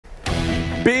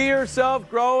yourself,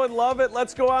 grow and love it.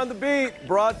 Let's go on the beat.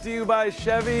 Brought to you by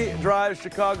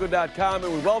ChevyDriveChicago.com.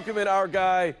 And we welcome in our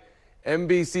guy,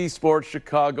 NBC Sports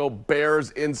Chicago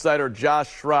Bears insider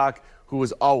Josh Schrock, who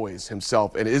is always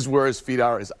himself and is where his feet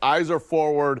are. His eyes are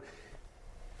forward.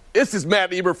 This is Matt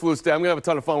Eberflus day. I'm going to have a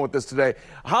ton of fun with this today.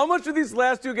 How much do these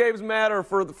last two games matter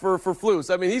for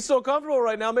Flus? I mean, he's so comfortable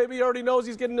right now. Maybe he already knows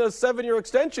he's getting a 7-year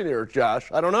extension here,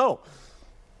 Josh. I don't know.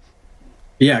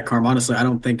 Yeah, Carm, honestly, I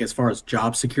don't think as far as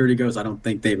job security goes, I don't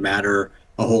think they matter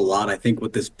a whole lot. I think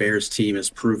what this Bears team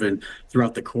has proven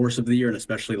throughout the course of the year, and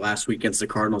especially last week against the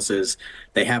Cardinals, is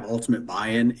they have ultimate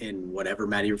buy-in in whatever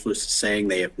Matt Eberflus is saying.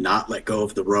 They have not let go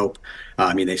of the rope.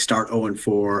 I mean, they start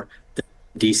 0-4. The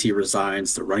DC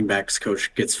resigns. The running backs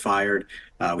coach gets fired.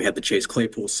 We had the Chase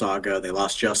Claypool saga. They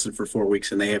lost Justin for 4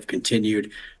 weeks, and they have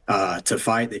continued to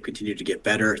fight. They've continued to get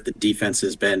better. The defense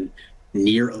has been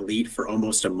near elite for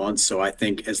almost a month. So I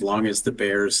think as long as the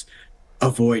Bears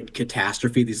avoid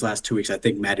catastrophe these last 2 weeks, I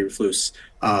think Matt Eberflus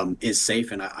is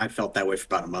safe, and I felt that way for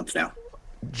about a month now.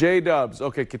 J-Dubs,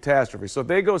 okay, catastrophe. So if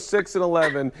they go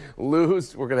 6-11,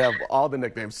 lose, we're going to have all the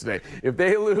nicknames today. If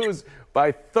they lose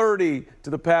by 30 to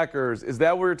the Packers, is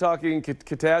that where you're talking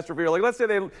catastrophe? Or like, let's say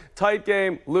they tight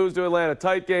game, lose to Atlanta,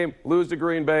 tight game, lose to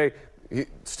Green Bay, he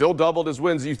still doubled his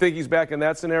wins. Do you think he's back in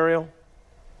that scenario?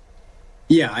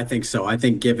 Yeah, I think so. I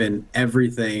think given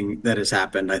everything that has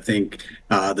happened, I think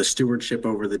the stewardship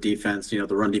over the defense, the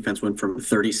run defense went from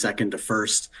 32nd to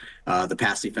 1st. The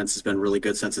pass defense has been really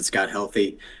good since it's got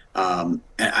healthy.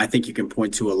 I think you can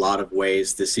point to a lot of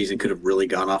ways this season could have really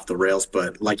gone off the rails.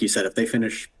 But like you said, if they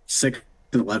finish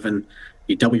 6-11,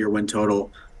 you double your win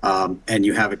total, and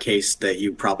you have a case that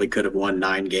you probably could have won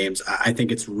 9 games, I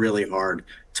think it's really hard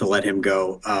to let him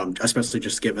go, especially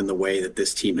just given the way that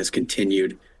this team has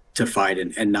continued to fight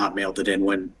and not mailed it in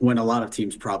when a lot of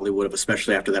teams probably would have,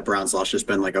 especially after that Browns loss, just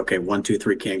been like, okay, 1, 2,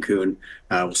 3 Cancun,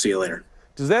 we'll see you later.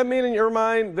 Does that mean in your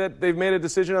mind that they've made a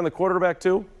decision on the quarterback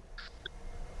too?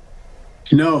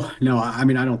 No, I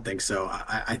mean, I don't think so.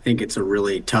 I think it's a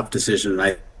really tough decision.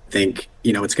 I think,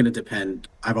 it's going to depend.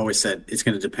 I've always said it's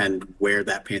going to depend where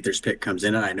that Panthers pick comes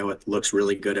in. And I know it looks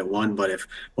really good at 1, but if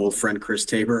old friend Chris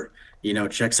Tabor,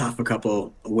 checks off a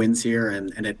couple wins here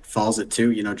and it falls at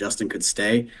 2, Justin could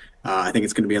stay. I think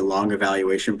it's going to be a long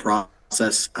evaluation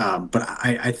process. But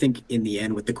I think in the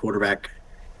end with the quarterback,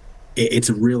 it's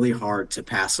really hard to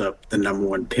pass up the number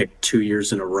 1 pick 2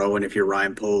 years in a row. And if you're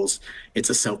Ryan Poles,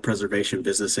 it's a self-preservation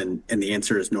business. And the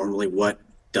answer is normally what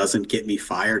doesn't get me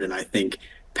fired. And I think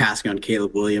passing on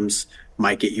Caleb Williams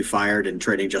might get you fired, and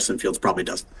trading Justin Fields probably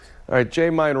doesn't. All right, Jay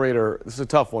Mine-Raider, this is a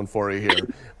tough one for you here.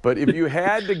 But if you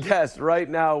had to guess right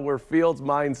now where Fields'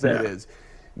 mindset is,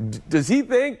 does he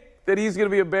think that he's going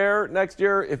to be a Bear next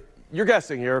year? If you're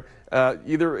guessing here,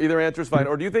 either answer is fine.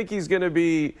 Or do you think he's going to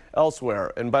be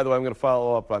elsewhere? And by the way, I'm going to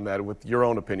follow up on that with your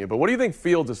own opinion. But what do you think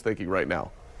Fields is thinking right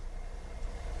now?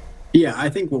 Yeah, I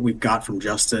think what we've got from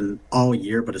Justin all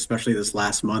year, but especially this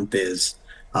last month, is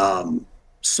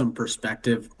some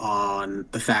perspective on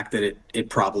the fact that it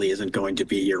probably isn't going to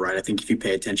be here, right? I think if you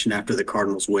pay attention after the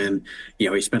Cardinals win,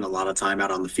 he spent a lot of time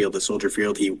out on the field at Soldier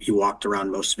Field. He walked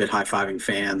around most of it high-fiving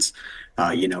fans.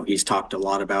 He's talked a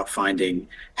lot about finding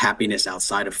happiness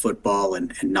outside of football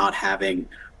and not having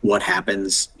what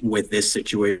happens with this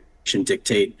situation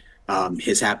dictate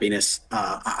his happiness.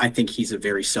 I think he's a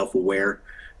very self-aware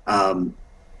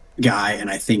guy,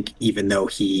 and I think even though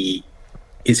he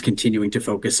is continuing to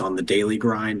focus on the daily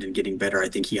grind and getting better, I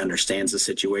think he understands the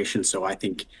situation. So I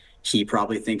think he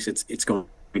probably thinks it's going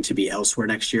to be elsewhere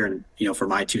next year. And, for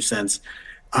my 2 cents,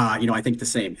 I think the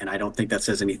same. And I don't think that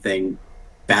says anything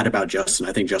bad about Justin.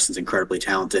 I think Justin's incredibly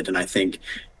talented. And I think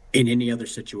in any other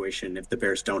situation, if the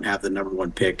Bears don't have the number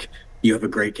 1 pick, you have a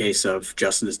great case of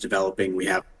Justin is developing. We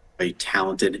have a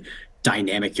talented,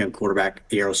 dynamic young quarterback.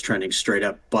 The arrow's trending straight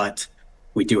up, but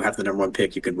we do have the number 1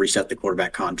 pick. You can reset the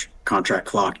quarterback contract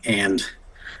clock. And,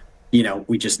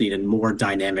 we just need a more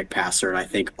dynamic passer. And I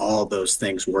think all those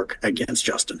things work against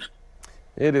Justin.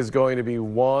 It is going to be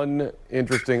one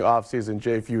interesting offseason,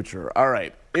 Jay Future. All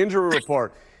right, injury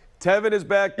report. Tevin is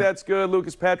back. That's good.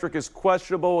 Lucas Patrick is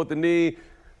questionable with the knee.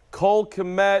 Cole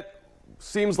Kmet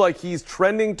seems like he's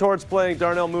trending towards playing.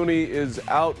 Darnell Mooney is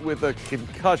out with a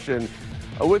concussion.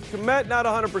 With Kmet not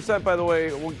 100%, by the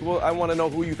way, I want to know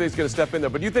who you think is going to step in there.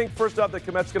 But do you think, first off, that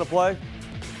Kmet's going to play?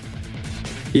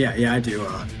 Yeah, I do.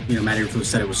 Matt Eberflus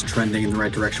said it was trending in the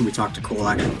right direction. We talked to Cole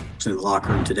actually in the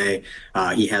locker room today.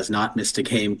 He has not missed a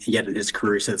game yet in his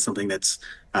career. He said something that's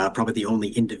probably the only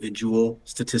individual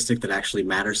statistic that actually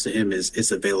matters to him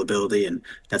is availability, and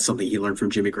that's something he learned from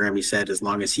Jimmy Graham. He said as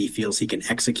long as he feels he can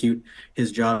execute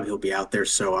his job, he'll be out there.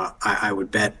 So I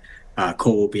would bet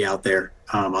Cole will be out there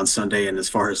on Sunday. And as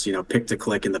far as, pick to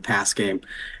click in the pass game,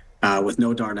 with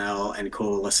no Darnell and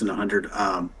Cole less than 100,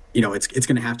 it's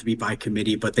going to have to be by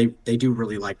committee, but they do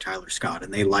really like Tyler Scott,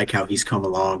 and they like how he's come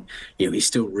along. He's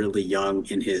still really young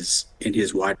in his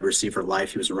wide receiver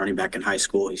life. He was a running back in high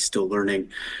school. He's still learning,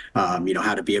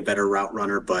 how to be a better route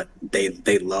runner, but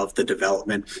they love the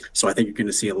development. So I think you're going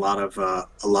to see a lot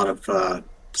of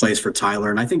plays for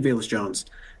Tyler, and I think Velus Jones,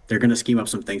 they're going to scheme up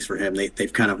some things for him.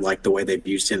 They've kind of liked the way they've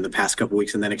used him the past couple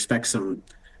weeks, and then expect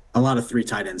a lot of 3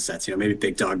 tight end sets. Maybe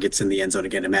Big Dog gets in the end zone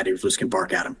again, and Matt Eberflus can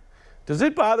bark at him. Does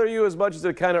it bother you as much as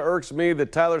it kind of irks me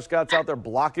that Tyler Scott's out there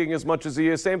blocking as much as he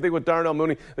is? Same thing with Darnell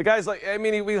Mooney. The guy's like, he's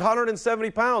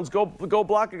 170 pounds. Go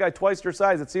block a guy twice your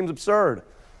size. It seems absurd.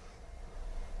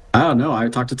 I don't know. I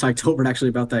talked to Ty Tolbert actually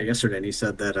about that yesterday, and he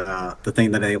said that the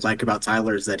thing that they like about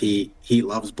Tyler is that he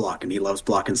loves blocking. He loves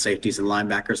blocking safeties and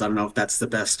linebackers. I don't know if that's the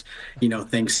best,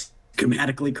 thing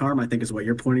schematically, Carm, I think is what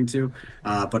you're pointing to.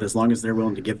 But as long as they're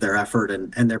willing to give their effort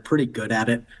and they're pretty good at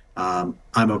it,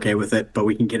 I'm okay with it, but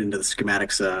we can get into the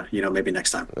schematics, maybe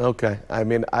next time. Okay.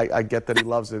 I get that he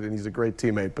loves it and he's a great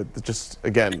teammate, but it just,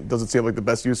 again, doesn't seem like the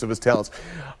best use of his talents.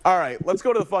 All right, let's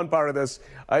go to the fun part of this.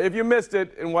 If you missed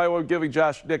it and why we're giving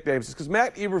Josh nicknames, it's because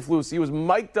Matt Eberflus, he was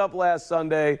mic'd up last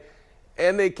Sunday,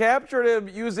 and they captured him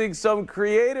using some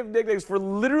creative nicknames for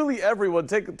literally everyone.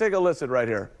 Take a listen right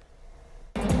here.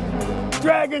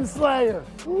 Dragon Slayer.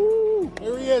 Woo.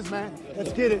 Here he is, man.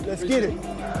 Let's get it. Let's get it.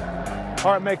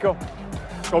 All right, Mako.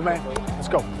 Go, man. Let's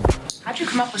go. How'd you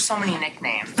come up with so many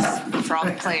nicknames for all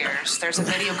the players? There's a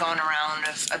video going around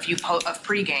of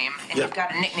pregame, and you've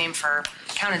got a nickname for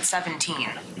counted 17.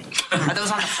 Are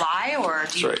those on the fly, or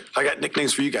do you? That's right. I got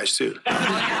nicknames for you guys too.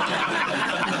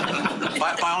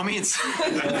 by all means.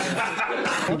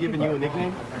 He giving you a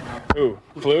nickname? Who?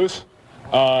 Flus?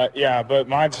 Yeah,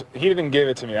 but he didn't give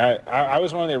it to me. I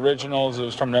was one of the originals. It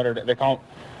was from Notre Dame. They call him,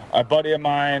 a buddy of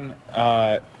mine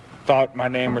thought my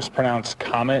name was pronounced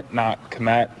Kmet, not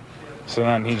Kmet. So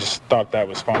then he just thought that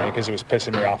was funny because it was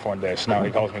pissing me off one day. So now he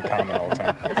calls me Kmet all the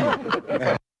time.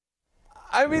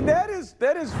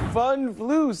 That is fun,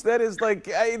 Flus. That is like,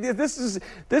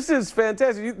 this is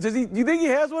fantastic. Do you think he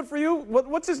has one for you?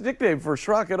 What's his nickname for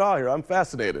Schrock at all here? I'm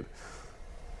fascinated.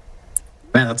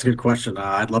 Man, that's a good question.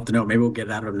 I'd love to know. Maybe we'll get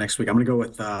it out of him next week. I'm gonna go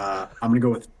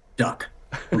with Duck.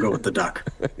 We'll go with the Duck.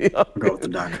 Yeah, okay. We'll go with the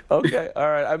Duck. Okay, all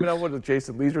right. I wonder if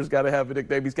Jason Leisure's got to have a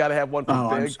nickname. He's got to have one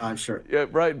for Biggs. I'm sure. Yeah,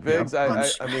 right, Biggs.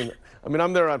 Yep,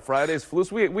 I'm there on Fridays.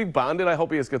 Flus, we bonded. I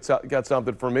hope he has got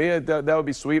something for me. That would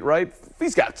be sweet, right?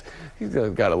 He's got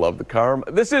to love the Carm.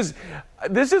 This is a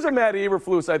Matt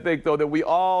Eberflus, I think, though, that we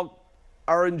all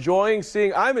are enjoying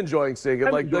seeing. I'm enjoying seeing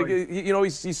it.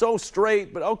 He's so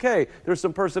straight, but okay, there's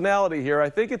some personality here. I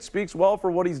think it speaks well for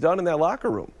what he's done in that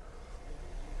locker room.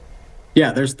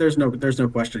 Yeah, there's no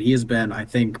question. He has been, I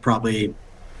think, probably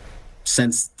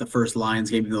since the first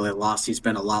Lions game, even though they lost, he's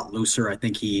been a lot looser. I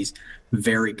think he's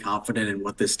very confident in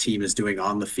what this team is doing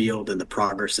on the field and the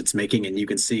progress it's making. And you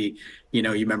can see, you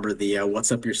remember the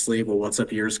 "what's up your sleeve, well, what's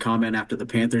up yours" comment after the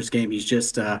Panthers game. He's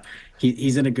just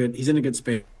he's in a good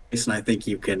space. And I think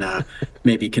you can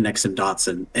maybe connect some dots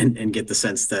and get the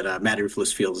sense that Matt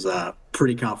Eberflus feels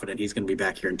pretty confident he's going to be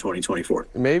back here in 2024.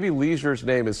 Maybe Leisure's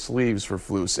name is Sleeves for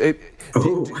Flus.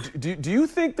 Do you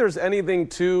think there's anything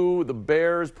to the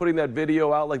Bears putting that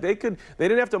video out? Like they didn't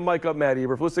have to mic up Matt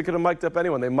Eberflus. They could have mic'd up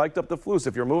anyone. They mic'd up the Flus.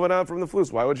 If you're moving on from the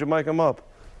Flus, why would you mic him up?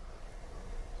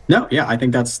 No, yeah, I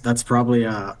think that's probably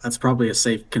a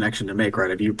safe connection to make,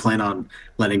 right? If you plan on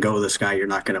letting go of this guy, you're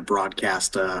not going to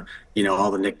broadcast, all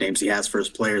the nicknames he has for his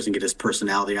players and get his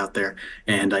personality out there.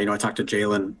 And I talked to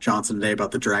Jalen Johnson today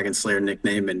about the Dragon Slayer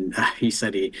nickname, and he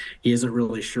said he isn't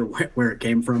really sure where it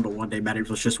came from. But one day, Matt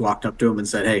Eberflus just walked up to him and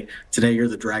said, "Hey, today you're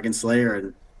the Dragon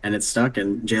Slayer," and it stuck.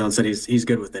 And Jalen said he's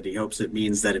good with it. He hopes it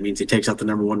means he takes out the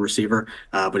number one receiver,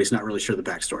 but he's not really sure the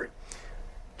backstory.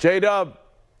 J-Dub.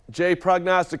 Jay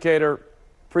Prognosticator,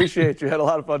 appreciate you. Had a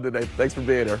lot of fun today. Thanks for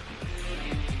being here.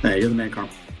 Hey, you're the man, Carl.